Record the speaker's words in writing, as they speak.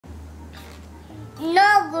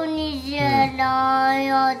知らない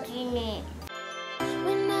うちに。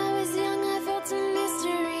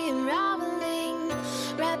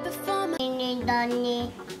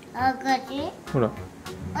ほら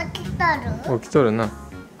起きとる？起きとるな。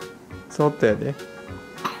そっとやで。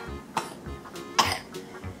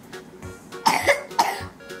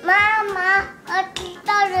ママ起きと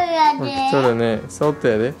るやで。起きとるね。そっと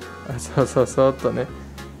やで。あ、そうそう、そっとね。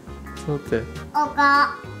そっとや。お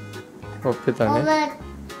か。ほっぺたね。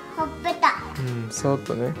ほっぺた。うん、そっ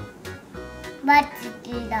とね。バチ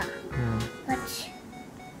キだ。うん。バチ。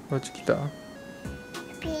バチ来た？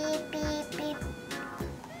ピーピーピー。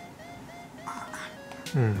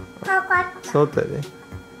うん。かかった。そっとやで。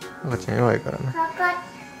赤ちゃん弱いからな。かかっ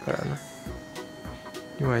からな。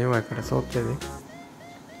弱いからそっとやで。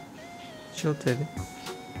しょっとやで。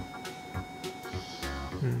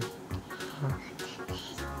うん。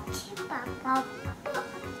パパ。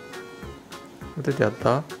お手手やっ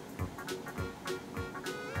た？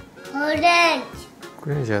オレンジ。ク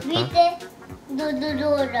レンジやった？見て。ドドロ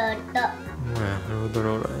ーラーだ。お前ロード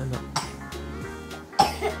ローラーやな。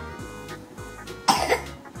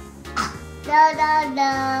ララ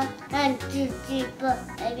ラなんちちぽ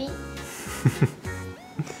エビ。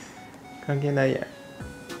関係ないやん。エビ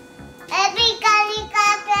カニか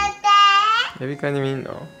けエビカニ見ん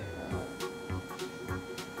の？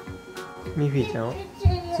ミッフィーちゃんを？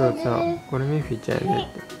そうそう、これミッフィーちゃんやでっ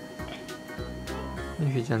て。ミ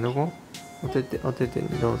ッフィーちゃんどこ？お手手に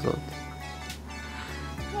どうぞって。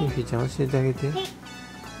ミッフィーちゃん教えてあげて。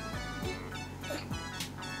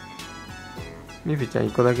ミッフィーちゃん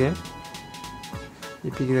1個だけ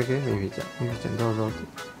？1匹だけ？ミッフィーちゃんどうぞって。どう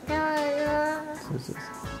ぞ。そうそうそ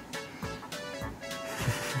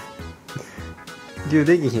う。ギュー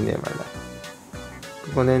できひんねんまだ。こ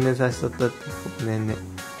こねんねさしとったって。ここねんね。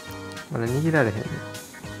まだ握られへんねん。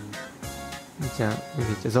みーちゃん、み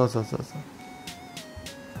ーちゃん、そう。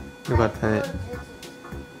よかったね。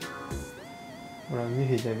ほら、ミッ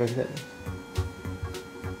フィーちゃんが来たね。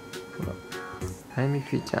ほら。はい、ミッ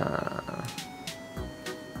フィーちゃん。は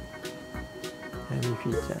い、ミッフ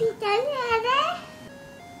ィーちゃん。ピタニ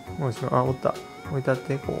アもしも、あ、おった。置いたっ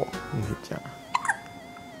て、こう、ミッフィーちゃん。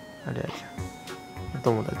あれやじゃん。お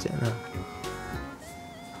友達やな。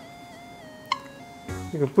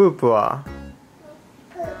てか、プープは？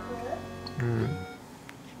プープ？うん。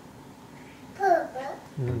プー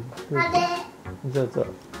うん。プ？あれ？そう、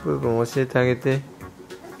プープも教えてあげて。うん。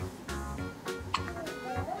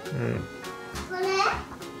これ？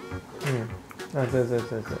うん。あ、そう、教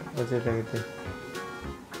えてあげて。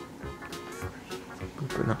プー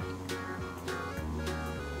プな。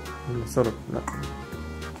みんな揃ったな。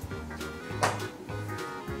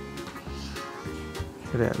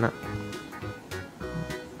それやな。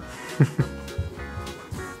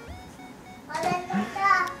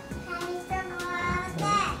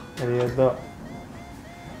ありがと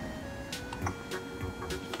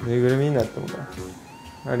う。ぬいぐるみになってもら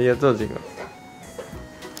う。ありがとう、ジグ。ちょ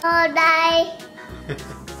うだい。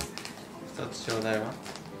一つちょうだいわ。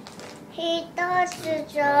一つ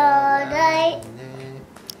ちょうだい。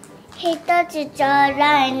一つちょう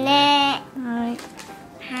だいね。はい。はい。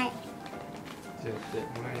じゃあ、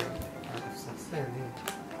もらえよ。あ、二つだよね。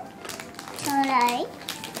ちょうだい。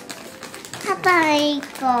パパ一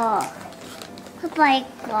個。パパ一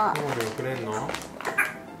個。もうくれんの？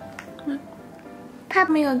歯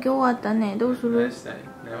磨き終わったね。どうする？何したい？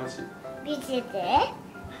何欲しい？見せて。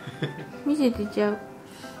見せてちゃう。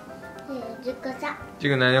10個さ。ジ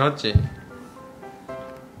グ何欲しい？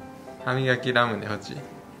歯磨きラムネ欲しい？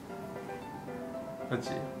欲し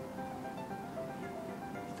い？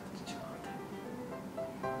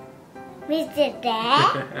見せて。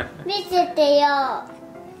見せてよ。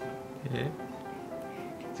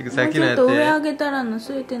ジグもうさっきのやっちょっと上上て。げたらの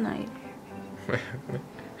吸えてないよ。